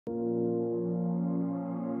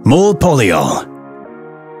MOL polyol.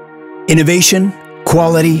 Innovation,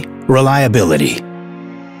 quality, reliability.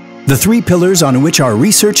 The three pillars on which our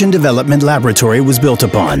research and development laboratory was built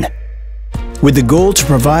upon, with the goal to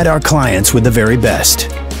provide our clients with the very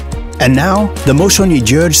best. And now, the Mosonyi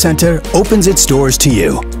György Center opens its doors to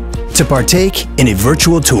you to partake in a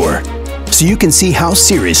virtual tour, so you can see how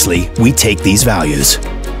seriously we take these values.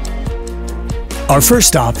 Our first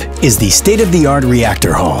stop is the state-of-the-art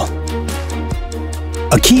reactor hall.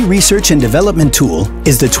 A key research and development tool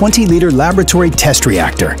is the 20-liter laboratory test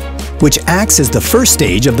reactor, which acts as the first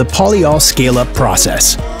stage of the polyol scale-up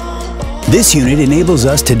process. This unit enables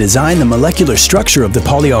us to design the molecular structure of the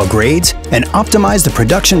polyol grades and optimize the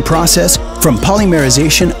production process from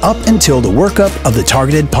polymerization up until the workup of the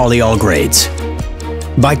targeted polyol grades.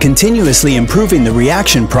 By continuously improving the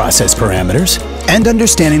reaction process parameters and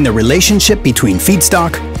understanding the relationship between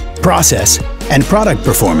feedstock, process, and product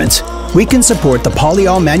performance, we can support the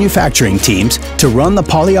polyol manufacturing teams to run the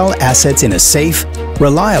polyol assets in a safe,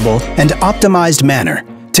 reliable, and optimized manner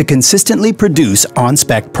to consistently produce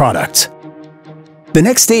on-spec products. The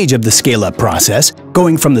next stage of the scale-up process,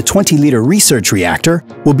 going from the 20-liter research reactor,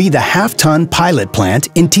 will be the half-ton pilot plant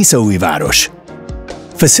in Tiszaújváros,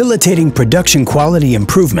 facilitating production quality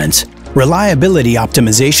improvements, reliability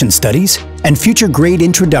optimization studies, and future grade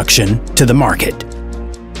introduction to the market.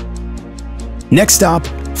 Next stop,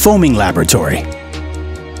 foaming laboratory.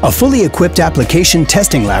 A fully equipped application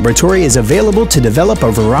testing laboratory is available to develop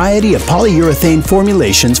a variety of polyurethane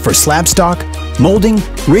formulations for slab stock, molding,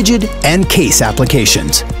 rigid, and case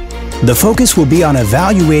applications. The focus will be on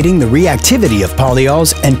evaluating the reactivity of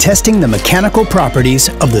polyols and testing the mechanical properties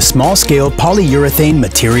of the small-scale polyurethane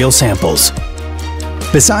material samples.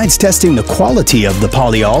 Besides testing the quality of the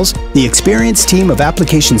polyols, the experienced team of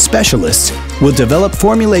application specialists will develop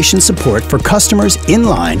formulation support for customers in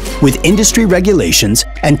line with industry regulations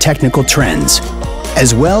and technical trends,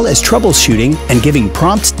 as well as troubleshooting and giving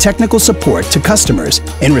prompt technical support to customers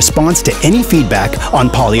in response to any feedback on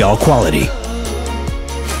polyol quality.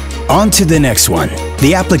 On to the next one,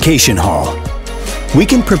 the application hall. We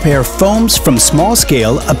can prepare foams from small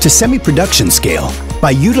scale up to semi-production scale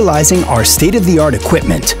by utilizing our state-of-the-art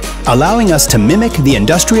equipment, allowing us to mimic the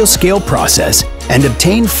industrial scale process and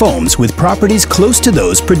obtain foams with properties close to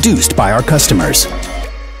those produced by our customers.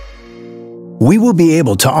 We will be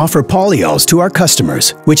able to offer polyols to our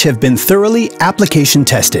customers which have been thoroughly application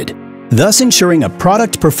tested, thus ensuring a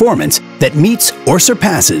product performance that meets or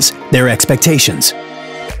surpasses their expectations.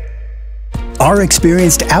 Our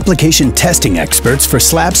experienced application testing experts for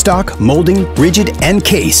slab stock, molding, rigid, and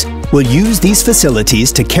case will use these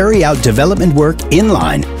facilities to carry out development work in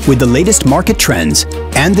line with the latest market trends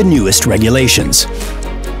and the newest regulations.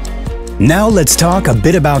 Now let's talk a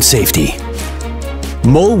bit about safety.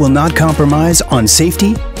 MOL will not compromise on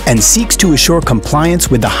safety and seeks to assure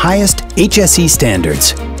compliance with the highest HSE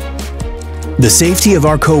standards. The safety of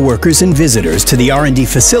our co-workers and visitors to the R&D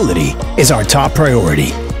facility is our top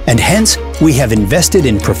priority, and hence we have invested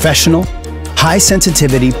in professional,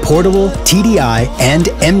 high-sensitivity portable TDI and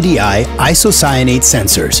MDI isocyanate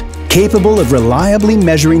sensors capable of reliably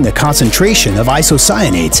measuring the concentration of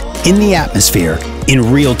isocyanates in the atmosphere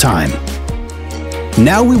in real time.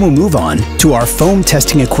 Now we will move on to our foam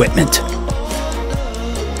testing equipment.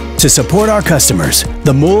 To support our customers,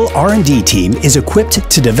 the MOL R&D team is equipped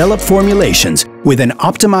to develop formulations with an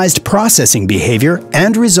optimized processing behavior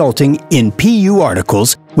and resulting in PU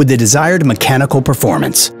articles with the desired mechanical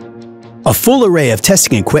performance. A full array of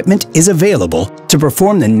testing equipment is available to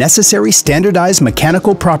perform the necessary standardized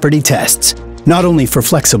mechanical property tests, not only for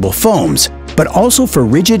flexible foams, but also for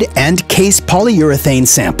rigid and case polyurethane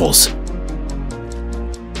samples.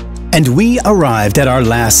 And we arrived at our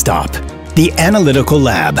last stop, the Analytical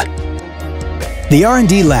Lab. The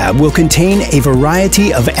R&D lab will contain a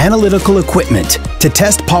variety of analytical equipment to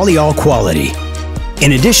test polyol quality.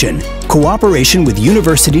 In addition, cooperation with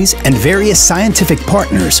universities and various scientific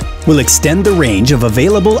partners will extend the range of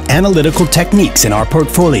available analytical techniques in our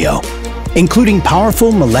portfolio, including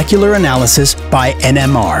powerful molecular analysis by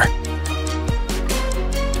NMR.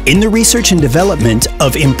 In the research and development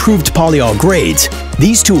of improved polyol grades,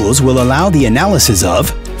 these tools will allow the analysis of,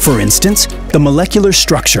 for instance, the molecular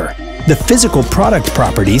structure, the physical product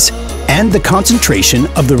properties, and the concentration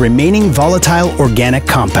of the remaining volatile organic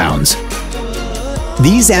compounds.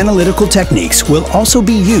 These analytical techniques will also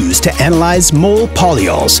be used to analyze MOL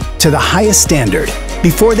polyols to the highest standard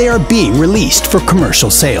before they are being released for commercial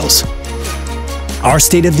sales. Our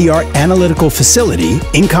state-of-the-art analytical facility,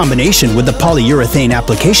 in combination with the polyurethane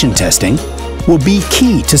application testing, will be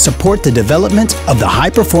key to support the development of the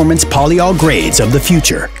high-performance polyol grades of the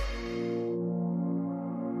future.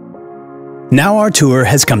 Now our tour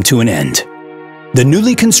has come to an end. The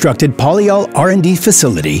newly constructed polyol R&D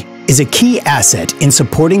facility is a key asset in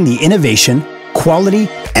supporting the innovation, quality,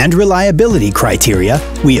 and reliability criteria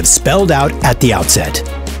we have spelled out at the outset.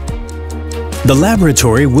 The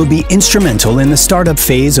laboratory will be instrumental in the startup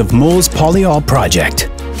phase of MOL's polyol project,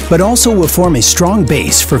 but also will form a strong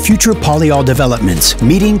base for future polyol developments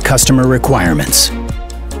meeting customer requirements.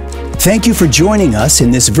 Thank you for joining us in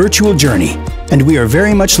this virtual journey, and we are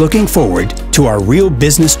very much looking forward to our real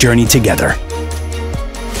business journey together.